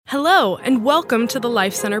Hello, and welcome to the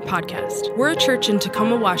Life Center podcast. We're a church in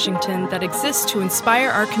Tacoma, Washington that exists to inspire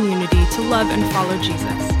our community to love and follow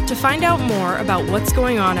Jesus. To find out more about what's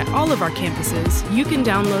going on at all of our campuses, you can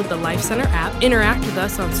download the Life Center app, interact with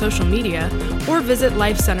us on social media, or visit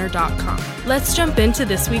lifecenter.com. Let's jump into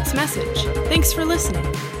this week's message. Thanks for listening.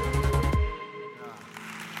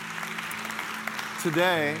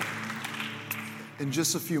 Today, in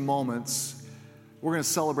just a few moments, we're going to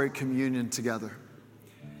celebrate communion together.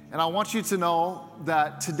 And I want you to know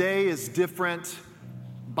that today is different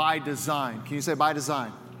by design. Can you say by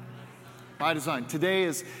design? By design. Today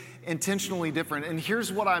is intentionally different. And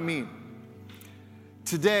here's what I mean.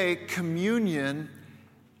 Today, communion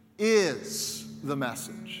is the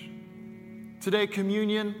message. Today,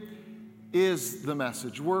 communion is the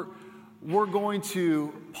message. We're going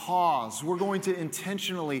to pause. We're going to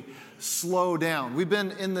intentionally slow down. We've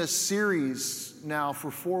been in this series now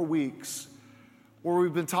for 4 weeks where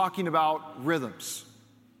we've been talking about rhythms.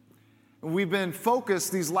 And we've been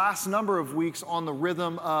focused these last number of weeks on the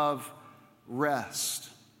rhythm of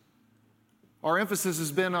rest. Our emphasis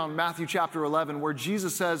has been on Matthew chapter 11, where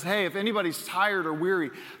Jesus says, hey, if anybody's tired or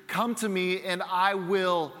weary, come to me and I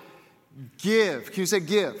will give. Can you say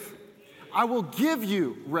give? I will give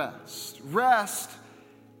you rest. Rest,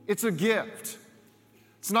 it's a gift.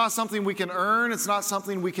 It's not something we can earn. It's not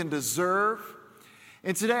something we can deserve.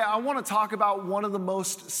 And today I want to talk about one of the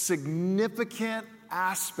most significant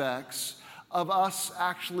aspects of us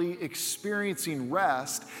actually experiencing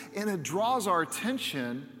rest, and it draws our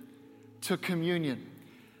attention to communion.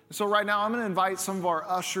 So right now I'm going to invite some of our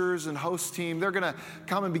ushers and host team. They're going to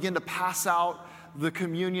come and begin to pass out the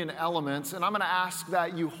communion elements, and I'm going to ask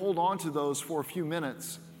that you hold on to those for a few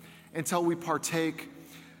minutes until we partake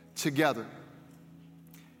together.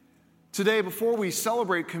 Today, before we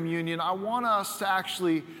celebrate communion, I want us to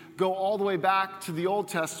actually go all the way back to the Old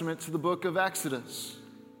Testament, to the book of Exodus.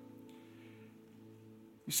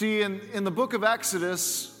 You see, in the book of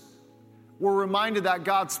Exodus, we're reminded that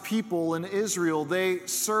God's people in Israel, they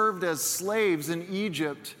served as slaves in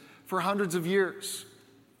Egypt for hundreds of years.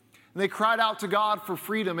 And they cried out to God for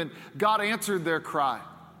freedom, and God answered their cry.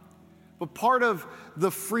 But part of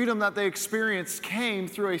the freedom that they experienced came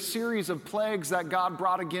through a series of plagues that God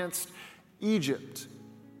brought against Egypt.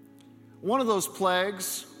 One of those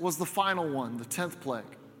plagues was the final one, the 10th plague.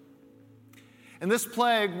 And this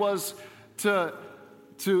plague was to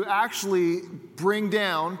actually bring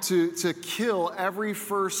down, to kill every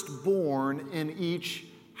firstborn in each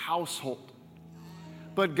household.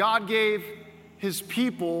 But God gave his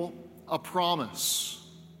people a promise.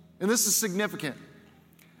 And this is significant.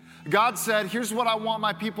 God said, here's what I want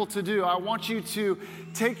my people to do. I want you to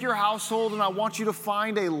take your household and I want you to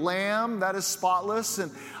find a lamb that is spotless,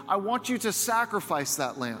 and I want you to sacrifice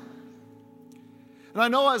that lamb. And I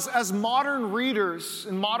know as modern readers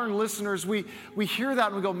and modern listeners, we hear that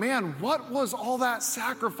and we go, man, what was all that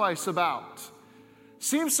sacrifice about?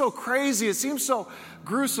 Seems so crazy. It seems so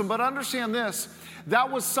gruesome. But understand this,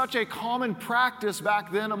 that was such a common practice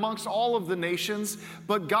back then amongst all of the nations.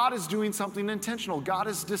 But God is doing something intentional. God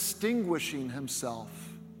is distinguishing himself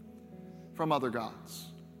from other gods.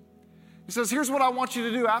 He says, here's what I want you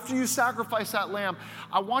to do. After you sacrifice that lamb,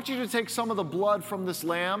 I want you to take some of the blood from this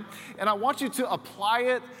lamb and I want you to apply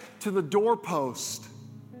it to the doorpost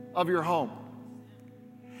of your home.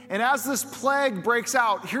 And as this plague breaks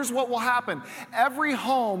out, here's what will happen. Every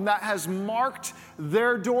home that has marked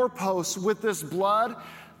their doorposts with this blood,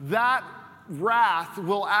 that wrath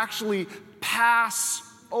will actually pass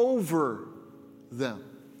over them.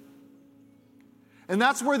 And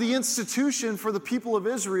that's where the institution for the people of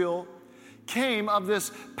Israel came, of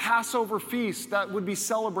this Passover feast that would be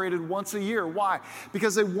celebrated once a year. Why?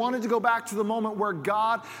 Because they wanted to go back to the moment where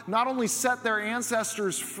God not only set their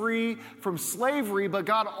ancestors free from slavery, but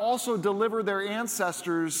God also delivered their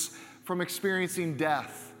ancestors from experiencing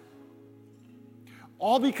death.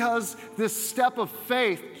 All because this step of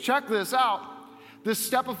faith, check this out, this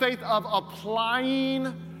step of faith of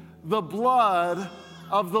applying the blood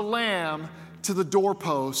of the lamb to the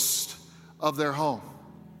doorpost of their home.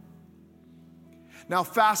 Now,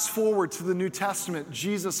 fast forward to the New Testament.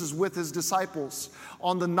 Jesus is with his disciples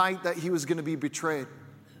on the night that he was going to be betrayed.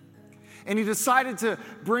 And he decided to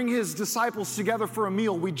bring his disciples together for a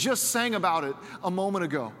meal. We just sang about it a moment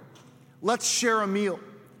ago. Let's share a meal.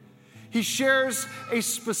 He shares a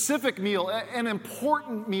specific meal, an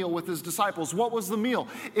important meal with his disciples. What was the meal?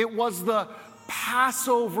 It was the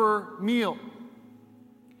Passover meal.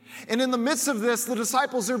 And in the midst of this, the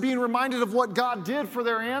disciples are being reminded of what God did for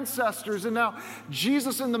their ancestors. And now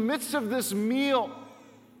Jesus, in the midst of this meal,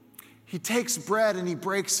 he takes bread and he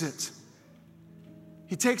breaks it.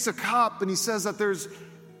 he takes a cup and he says that there's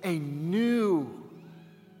a new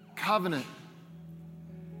covenant.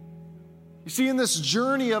 You see, in this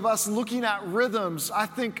journey of us looking at rhythms, I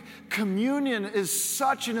think communion is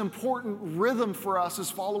such an important rhythm for us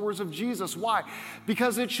as followers of Jesus. Why?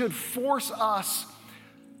 Because it should force us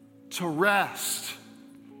to rest.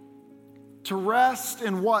 To rest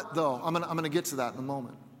in what, though? I'm going to get to that in a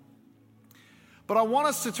moment. But I want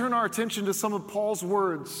us to turn our attention to some of Paul's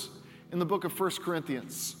words in the book of 1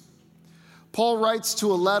 Corinthians. Paul writes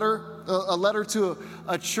to a letter to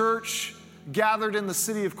a church gathered in the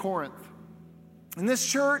city of Corinth. In this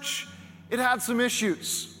church, it had some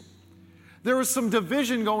issues. There was some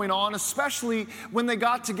division going on, especially when they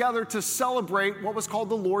got together to celebrate what was called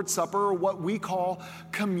the Lord's Supper, or what we call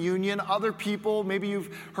communion. Other people, maybe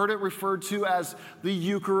you've heard it referred to as the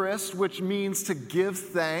Eucharist, which means to give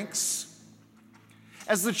thanks.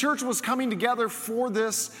 As the church was coming together for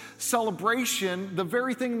this celebration, the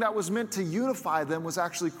very thing that was meant to unify them was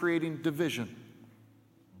actually creating division.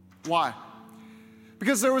 Why?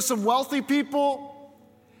 Because there was some wealthy people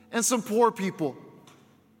and some poor people.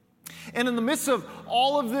 And in the midst of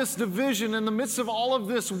all of this division, in the midst of all of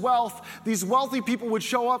this wealth, these wealthy people would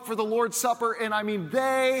show up for the Lord's Supper, and I mean,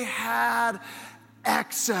 they had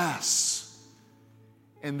excess.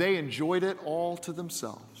 And they enjoyed it all to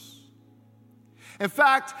themselves. In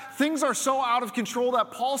fact, things are so out of control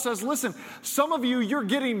that Paul says, listen, some of you, you're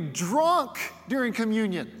getting drunk during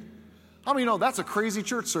communion. How many know that's a crazy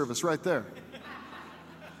church service right there?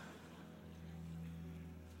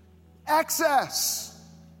 Excess.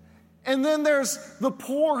 And then there's the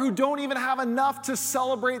poor who don't even have enough to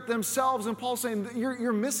celebrate themselves. And Paul's saying,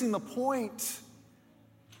 you're missing the point.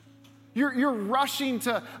 You're rushing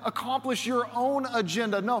to accomplish your own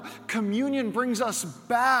agenda. No, communion brings us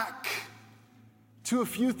back to a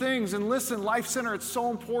few things. And listen, Life Center, it's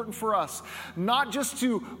so important for us not just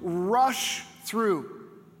to rush through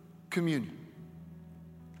communion.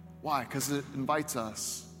 Why? Because it invites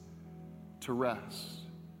us to rest.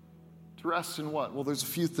 To rest in what? Well, there's a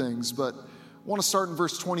few things, but I want to start in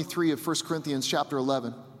verse 23 of 1 Corinthians chapter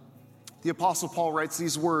 11. The Apostle Paul writes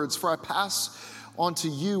these words, "For I pass on to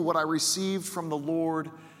you what I received from the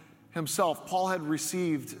Lord himself." Paul had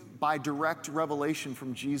received by direct revelation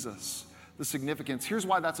from Jesus the significance. Here's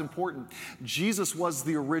why that's important. Jesus was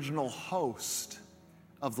the original host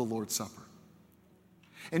of the Lord's Supper.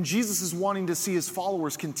 And Jesus is wanting to see his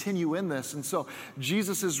followers continue in this. And so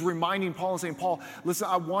Jesus is reminding Paul and saying, Paul, listen,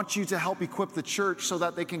 I want you to help equip the church so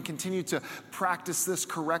that they can continue to practice this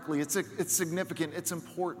correctly. It's significant. It's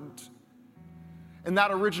important. And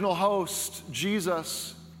that original host,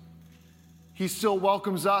 Jesus, he still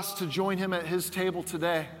welcomes us to join him at his table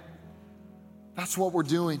today. That's what we're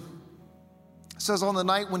doing. It says, on the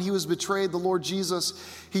night when he was betrayed, the Lord Jesus,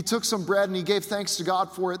 he took some bread and he gave thanks to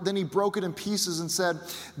God for it. Then he broke it in pieces and said,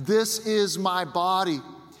 "This is my body,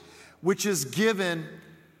 which is given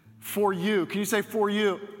for you." Can you say for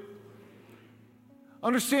you?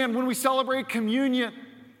 Understand, when we celebrate communion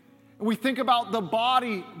and we think about the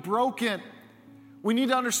body broken, we need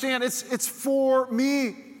to understand it's for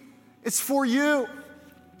me. It's for you.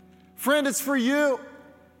 Friend, it's for you.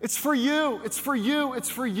 It's for you. It's for you. It's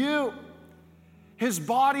for you. His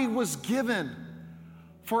body was given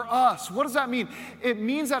for us. What does that mean? It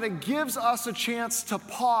means that it gives us a chance to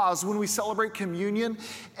pause when we celebrate communion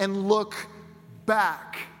and look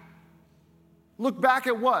back. Look back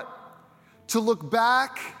at what? To look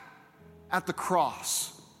back at the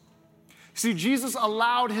cross. See, Jesus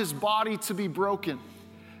allowed his body to be broken.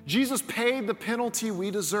 Jesus paid the penalty we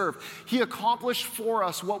deserve. He accomplished for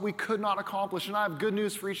us what we could not accomplish. And I have good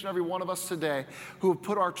news for each and every one of us today who have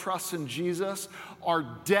put our trust in Jesus. Our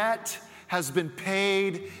debt has been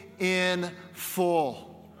paid in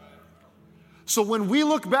full. So when we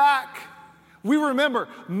look back, we remember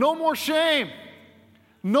no more shame,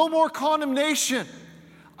 no more condemnation.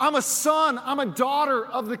 I'm a son, I'm a daughter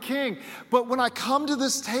of the King. But when I come to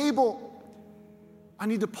this table, I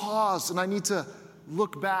need to pause and I need to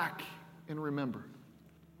look back and remember.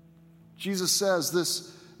 Jesus says,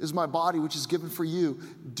 "This is my body, which is given for you.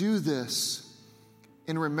 Do this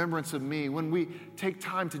in remembrance of me." When we take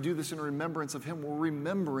time to do this in remembrance of him, we're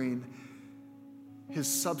remembering his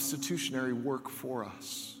substitutionary work for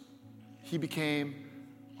us. He became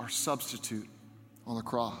our substitute on the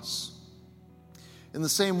cross. In the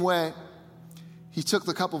same way, he took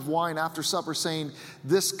the cup of wine after supper, saying,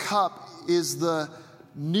 "This cup is the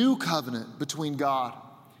new covenant between God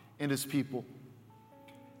and his people."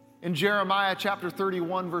 In Jeremiah chapter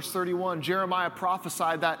 31, verse 31, Jeremiah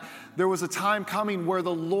prophesied that there was a time coming where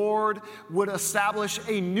the Lord would establish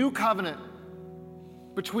a new covenant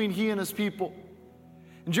between he and his people.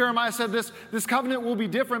 And Jeremiah said this covenant will be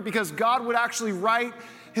different because God would actually write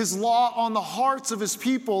his law on the hearts of his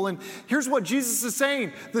people. And here's what Jesus is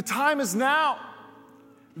saying. The time is now.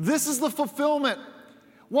 This is the fulfillment.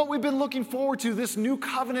 What we've been looking forward to, this new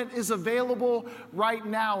covenant is available right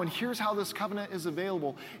now. And here's how this covenant is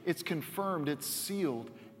available. It's confirmed, it's sealed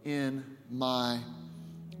in my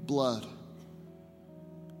blood.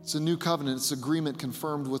 It's a new covenant, it's agreement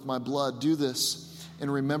confirmed with my blood. Do this in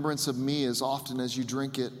remembrance of me as often as you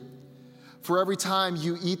drink it. For every time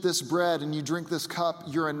you eat this bread and you drink this cup,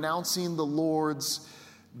 you're announcing the Lord's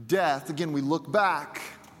death. Again, we look back.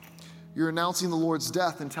 You're announcing the Lord's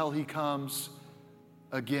death until he comes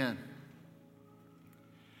again.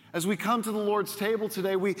 As we come to the Lord's table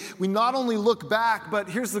today, we not only look back, but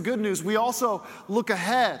here's the good news. We also look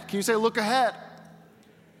ahead. Can you say look ahead?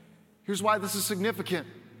 Here's why this is significant.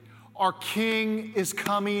 Our King is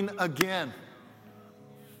coming again.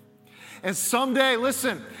 And someday,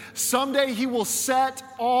 listen, someday he will set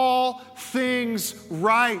all things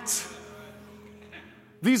right.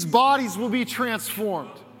 These bodies will be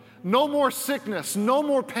transformed. No more sickness, no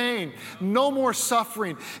more pain, no more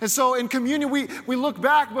suffering. And so in communion, we look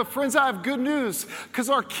back, but friends, I have good news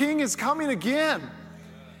because our King is coming again.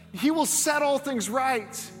 He will set all things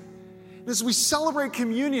right. And as we celebrate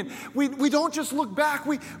communion, we don't just look back,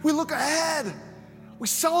 we look ahead. We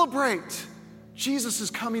celebrate. Jesus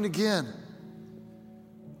is coming again.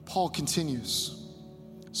 Paul continues.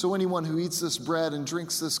 So anyone who eats this bread and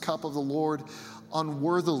drinks this cup of the Lord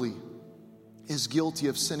unworthily is guilty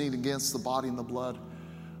of sinning against the body and the blood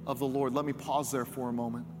of the Lord. Let me pause there for a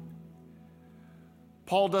moment.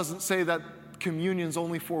 Paul doesn't say that communion's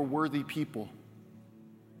only for worthy people.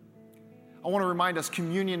 I want to remind us,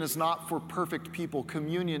 communion is not for perfect people.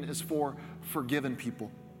 Communion is for forgiven people.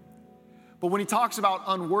 But when he talks about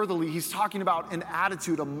unworthily, he's talking about an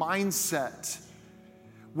attitude, a mindset,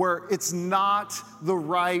 where it's not the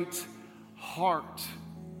right heart.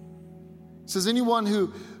 It says anyone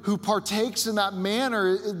who partakes in that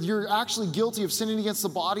manner, you're actually guilty of sinning against the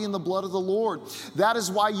body and the blood of the Lord. That is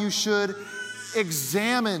why you should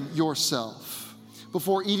examine yourself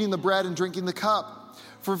before eating the bread and drinking the cup.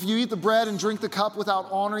 For if you eat the bread and drink the cup without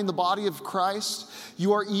honoring the body of Christ,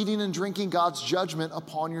 you are eating and drinking God's judgment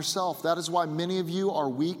upon yourself. That is why many of you are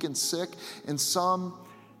weak and sick, and some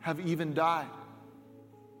have even died.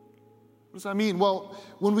 What does that mean? Well,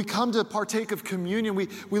 when we come to partake of communion, we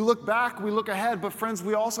look back, we look ahead, but friends,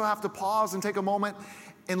 we also have to pause and take a moment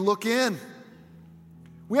and look in.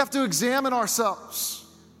 We have to examine ourselves.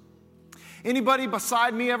 Anybody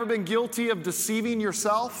beside me ever been guilty of deceiving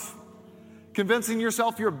yourself? Convincing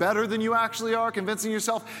yourself you're better than you actually are? Convincing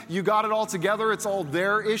yourself you got it all together, it's all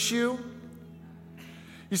their issue?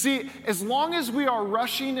 You see, as long as we are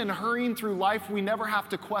rushing and hurrying through life, we never have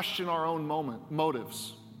to question our own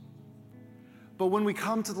motives. But when we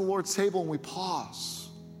come to the Lord's table and we pause,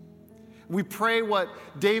 we pray what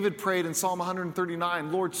David prayed in Psalm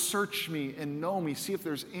 139, Lord, search me and know me. See if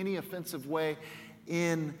there's any offensive way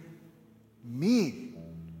in me.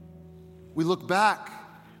 We look back,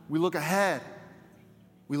 we look ahead,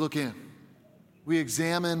 we look in. We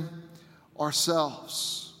examine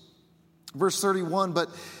ourselves. Verse 31, but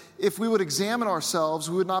if we would examine ourselves,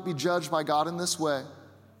 we would not be judged by God in this way.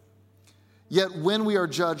 Yet when we are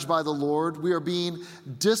judged by the Lord, we are being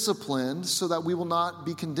disciplined so that we will not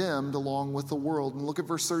be condemned along with the world. And look at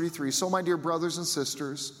verse 33. So, my dear brothers and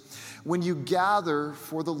sisters, when you gather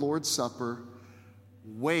for the Lord's Supper,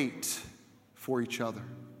 wait for each other.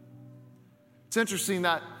 It's interesting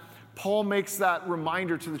that Paul makes that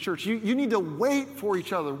reminder to the church. You need to wait for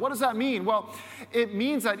each other. What does that mean? Well, it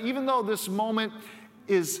means that even though this moment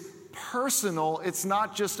is personal, it's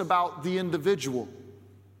not just about the individual.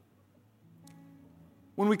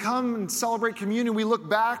 When we come and celebrate communion, we look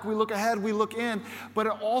back, we look ahead, we look in, but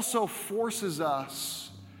it also forces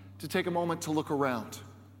us to take a moment to look around.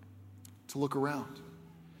 To look around.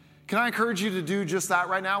 Can I encourage you to do just that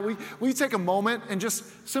right now? Will you take a moment and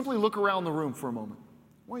just simply look around the room for a moment?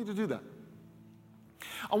 I want you to do that.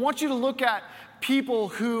 I want you to look at people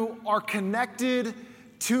who are connected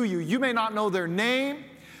to you. You may not know their name.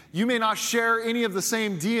 You may not share any of the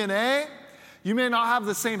same DNA. You may not have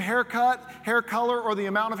the same haircut, hair color, or the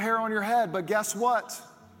amount of hair on your head, but guess what?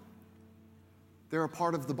 They're a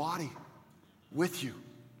part of the body with you.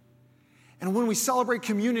 And when we celebrate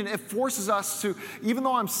communion, it forces us to, even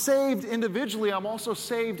though I'm saved individually, I'm also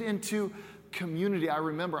saved into community. I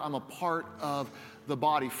remember I'm a part of the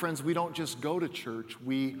body. Friends, we don't just go to church,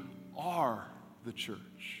 we are the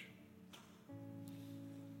church.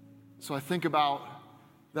 So I think about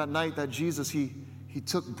that night that Jesus, he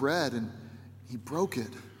took bread and he broke it.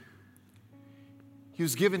 He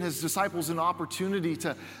was giving his disciples an opportunity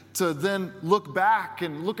to then look back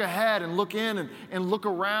and look ahead and look in and look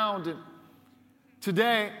around. And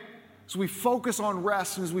today, as we focus on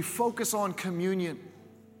rest and as we focus on communion,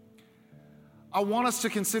 I want us to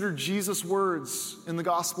consider Jesus' words in the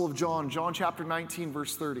Gospel of John, John chapter 19,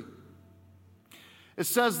 verse 30. It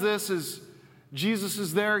says this as Jesus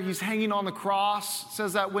is there, he's hanging on the cross. It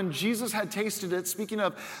says that when Jesus had tasted it, speaking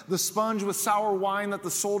of the sponge with sour wine that the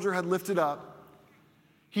soldier had lifted up,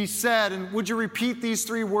 he said, and would you repeat these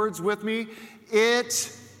three words with me?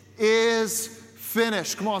 It is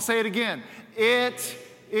finished. Come on, say it again. It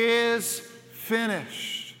is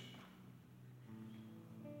finished.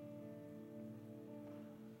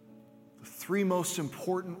 The three most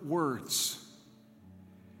important words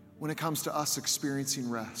when it comes to us experiencing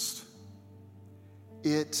rest.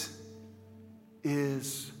 It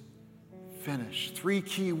is finished. Three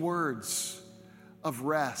key words of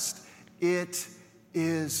rest. It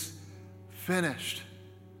is finished.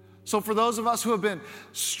 So for those of us who have been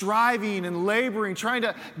striving and laboring, trying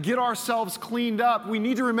to get ourselves cleaned up, we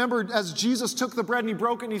need to remember as Jesus took the bread and he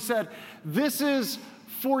broke it and he said, "This is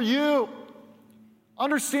for you."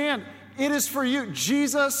 Understand, it is for you.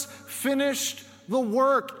 Jesus finished the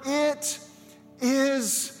work. It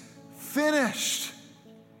is finished.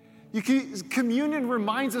 Communion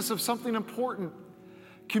reminds us of something important.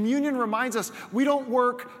 Communion reminds us we don't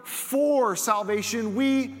work for salvation,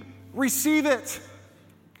 we receive it.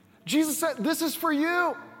 Jesus said, this is for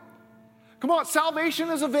you. Come on, salvation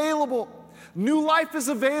is available. New life is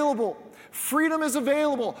available. Freedom is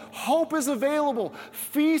available. Hope is available.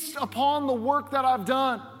 Feast upon the work that I've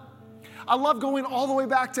done. I love going all the way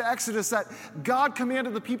back to Exodus that God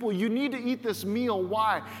commanded the people, you need to eat this meal.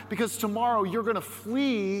 Why? Because tomorrow you're going to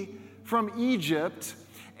flee from Egypt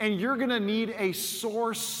and you're going to need a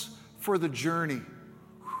source for the journey.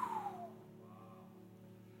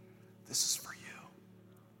 This is for you.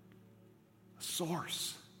 A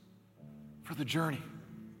source for the journey.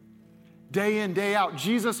 Day in, day out.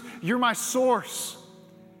 Jesus, you're my source.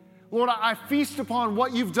 Lord, I feast upon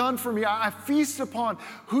what you've done for me. I feast upon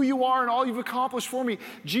who you are and all you've accomplished for me.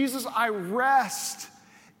 Jesus, I rest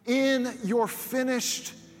in your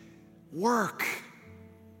finished work.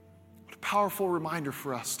 What a powerful reminder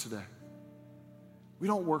for us today. We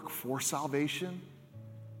don't work for salvation.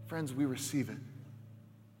 Friends, we receive it.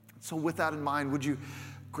 So with that in mind, would you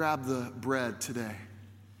grab the bread today?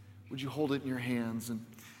 Would you hold it in your hands? And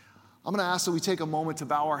I'm going to ask that we take a moment to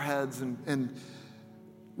bow our heads and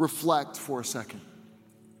reflect for a second,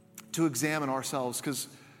 to examine ourselves, because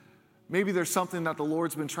maybe there's something that the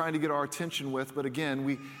Lord's been trying to get our attention with, but again,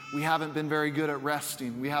 we haven't been very good at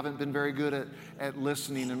resting. We haven't been very good at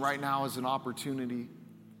listening, and right now is an opportunity.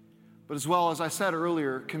 But as well, as I said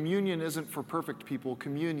earlier, communion isn't for perfect people.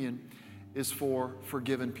 Communion is for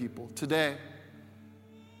forgiven people. Today,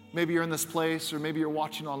 maybe you're in this place, or maybe you're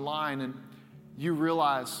watching online, and you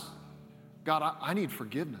realize, God, I need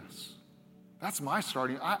forgiveness. That's my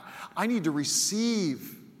starting. I need to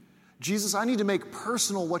receive. Jesus, I need to make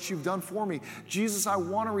personal what you've done for me. Jesus, I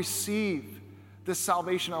want to receive this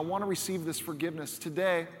salvation. I want to receive this forgiveness.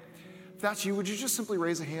 Today, if that's you, would you just simply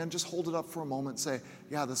raise a hand, just hold it up for a moment and say,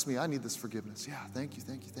 yeah, that's me. I need this forgiveness. Yeah, thank you,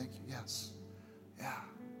 thank you, thank you. Yes. Yeah,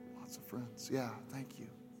 lots of friends. Yeah, thank you.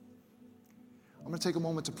 I'm going to take a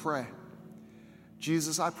moment to pray.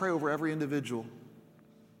 Jesus, I pray over every individual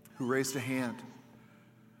who raised a hand.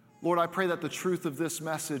 Lord, I pray that the truth of this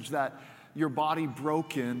message, that your body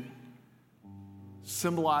broken,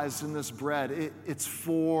 symbolized in this bread, it's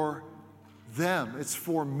for them, it's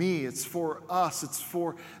for me, it's for us, it's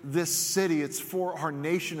for this city, it's for our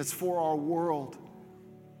nation, it's for our world.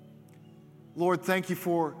 Lord, thank you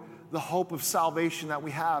for the hope of salvation that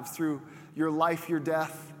we have through your life, your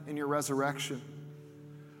death, and your resurrection.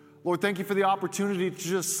 Lord, thank you for the opportunity to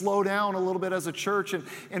just slow down a little bit as a church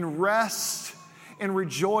and rest and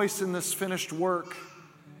rejoice in this finished work.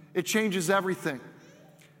 It changes everything.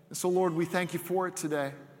 And so, Lord, we thank you for it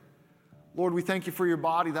today. Lord, we thank you for your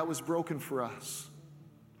body that was broken for us.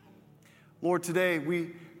 Lord, today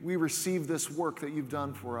we receive this work that you've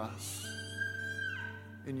done for us.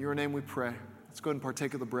 In your name we pray. Let's go ahead and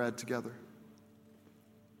partake of the bread together.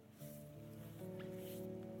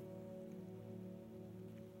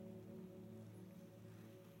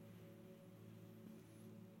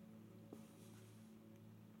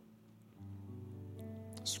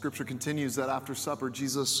 Scripture continues that after supper,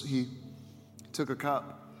 Jesus, he took a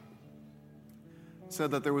cup, said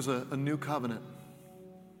that there was a new covenant,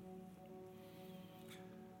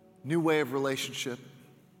 new way of relationship,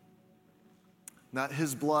 that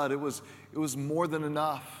his blood, it was more than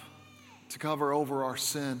enough to cover over our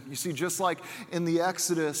sin. You see, just like in the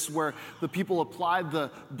Exodus where the people applied the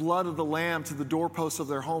blood of the lamb to the doorposts of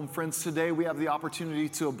their home, friends, today we have the opportunity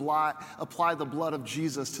to apply the blood of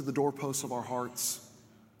Jesus to the doorposts of our hearts.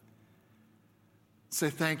 Say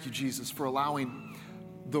thank you, Jesus, for allowing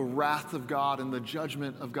the wrath of God and the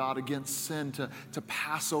judgment of God against sin to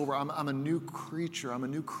pass over. I'm a new creature. I'm a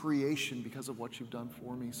new creation because of what you've done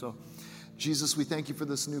for me. So, Jesus, we thank you for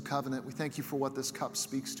this new covenant. We thank you for what this cup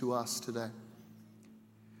speaks to us today.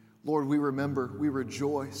 Lord, we remember, we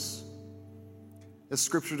rejoice. As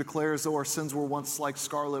Scripture declares, though our sins were once like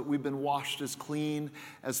scarlet, we've been washed as clean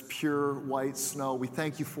as pure white snow. We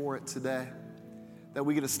thank you for it today, that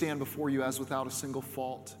we get to stand before you as without a single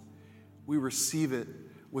fault. We receive it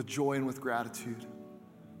with joy and with gratitude.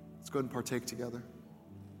 Let's go ahead and partake together.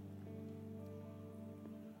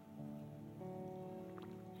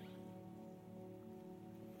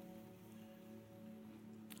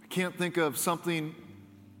 Can't think of something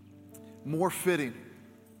more fitting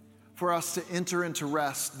for us to enter into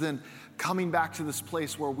rest than coming back to this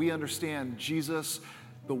place where we understand, Jesus,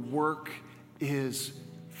 the work is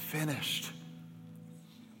finished.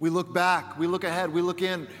 We look back, we look ahead, we look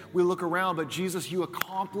in, we look around, but Jesus, you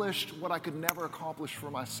accomplished what I could never accomplish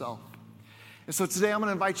for myself. And so today I'm going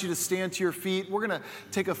to invite you to stand to your feet. We're going to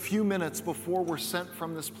take a few minutes before we're sent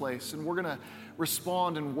from this place, and we're going to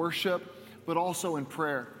respond in worship, but also in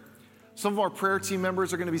prayer. Some of our prayer team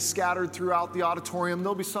members are going to be scattered throughout the auditorium.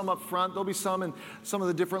 There'll be some up front. There'll be some in some of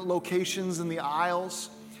the different locations in the aisles.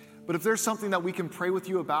 But if there's something that we can pray with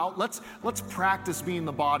you about, let's practice being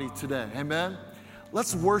the body today. Amen?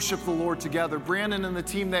 Let's worship the Lord together. Brandon and the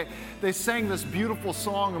team, they sang this beautiful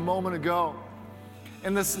song a moment ago.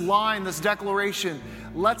 And this line, this declaration,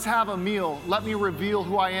 let's have a meal. Let me reveal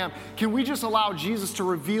who I am. Can we just allow Jesus to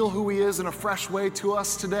reveal who he is in a fresh way to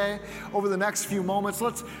us today over the next few moments?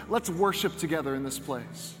 Let's worship together in this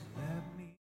place.